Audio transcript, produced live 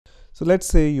So let's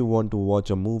say you want to watch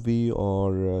a movie,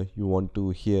 or you want to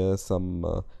hear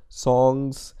some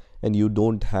songs, and you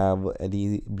don't have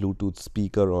any Bluetooth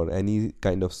speaker or any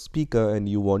kind of speaker, and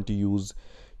you want to use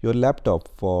your laptop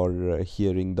for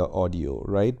hearing the audio,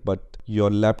 right? But your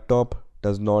laptop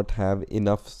does not have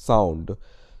enough sound.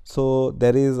 So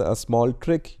there is a small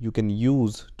trick you can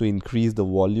use to increase the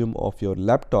volume of your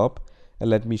laptop,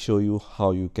 and let me show you how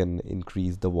you can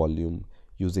increase the volume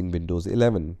using Windows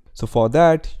 11. So for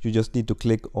that, you just need to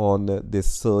click on this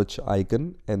search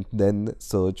icon and then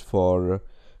search for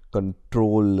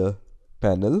control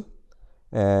panel.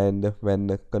 And when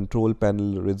the control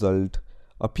panel result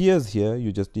appears here,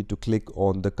 you just need to click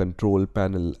on the control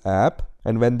panel app.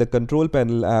 And when the control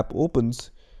panel app opens,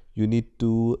 you need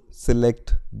to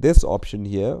select this option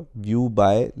here, view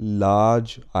by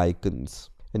large icons,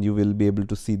 and you will be able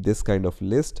to see this kind of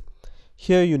list.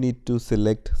 Here you need to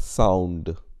select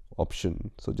sound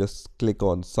option. So just click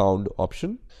on sound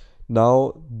option.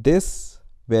 Now this,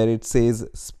 where it says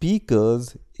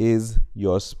speakers, is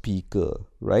your speaker,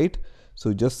 right?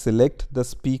 So just select the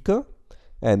speaker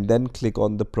and then click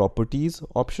on the properties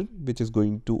option, which is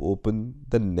going to open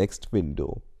the next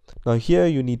window. Now here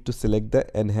you need to select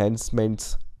the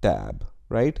enhancements tab,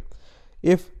 right?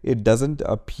 If it doesn't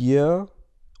appear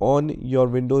on your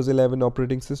Windows 11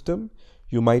 operating system,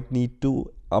 you might need to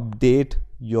update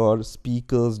your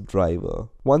speakers driver.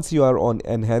 Once you are on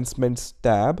enhancements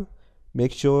tab,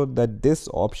 make sure that this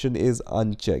option is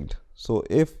unchecked. So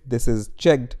if this is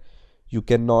checked, you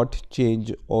cannot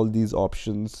change all these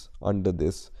options under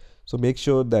this. So make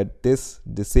sure that this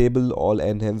disable all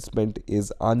enhancement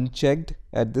is unchecked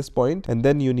at this point, and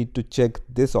then you need to check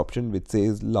this option which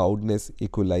says loudness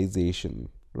equalization,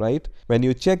 right? When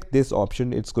you check this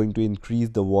option, it's going to increase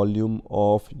the volume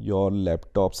of your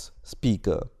laptop's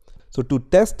speaker. So to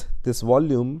test this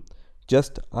volume,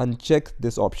 just uncheck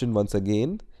this option once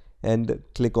again and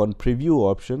click on preview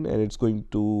option, and it's going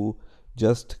to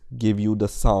just give you the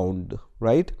sound,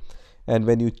 right? And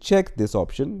when you check this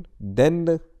option,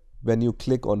 then when you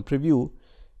click on preview,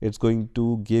 it's going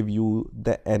to give you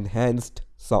the enhanced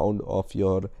sound of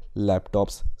your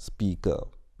laptop's speaker,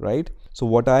 right? So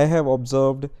what I have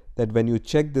observed, that when you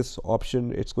check this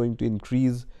option, it's going to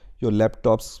increase your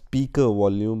laptop's speaker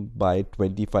volume by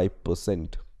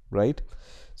 25%, right?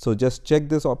 So just check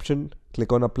this option,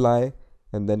 click on apply,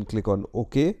 and then click on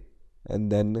OK,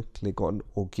 and then click on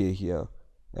OK here,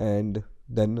 and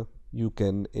then you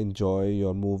can enjoy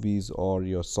your movies or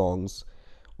your songs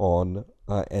on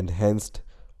enhanced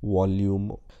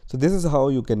volume. So this is how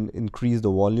you can increase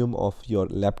the volume of your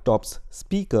laptop's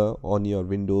speaker on your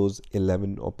Windows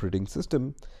 11 operating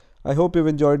system. I hope you've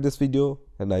enjoyed this video,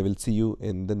 and I will see you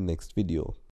in the next video.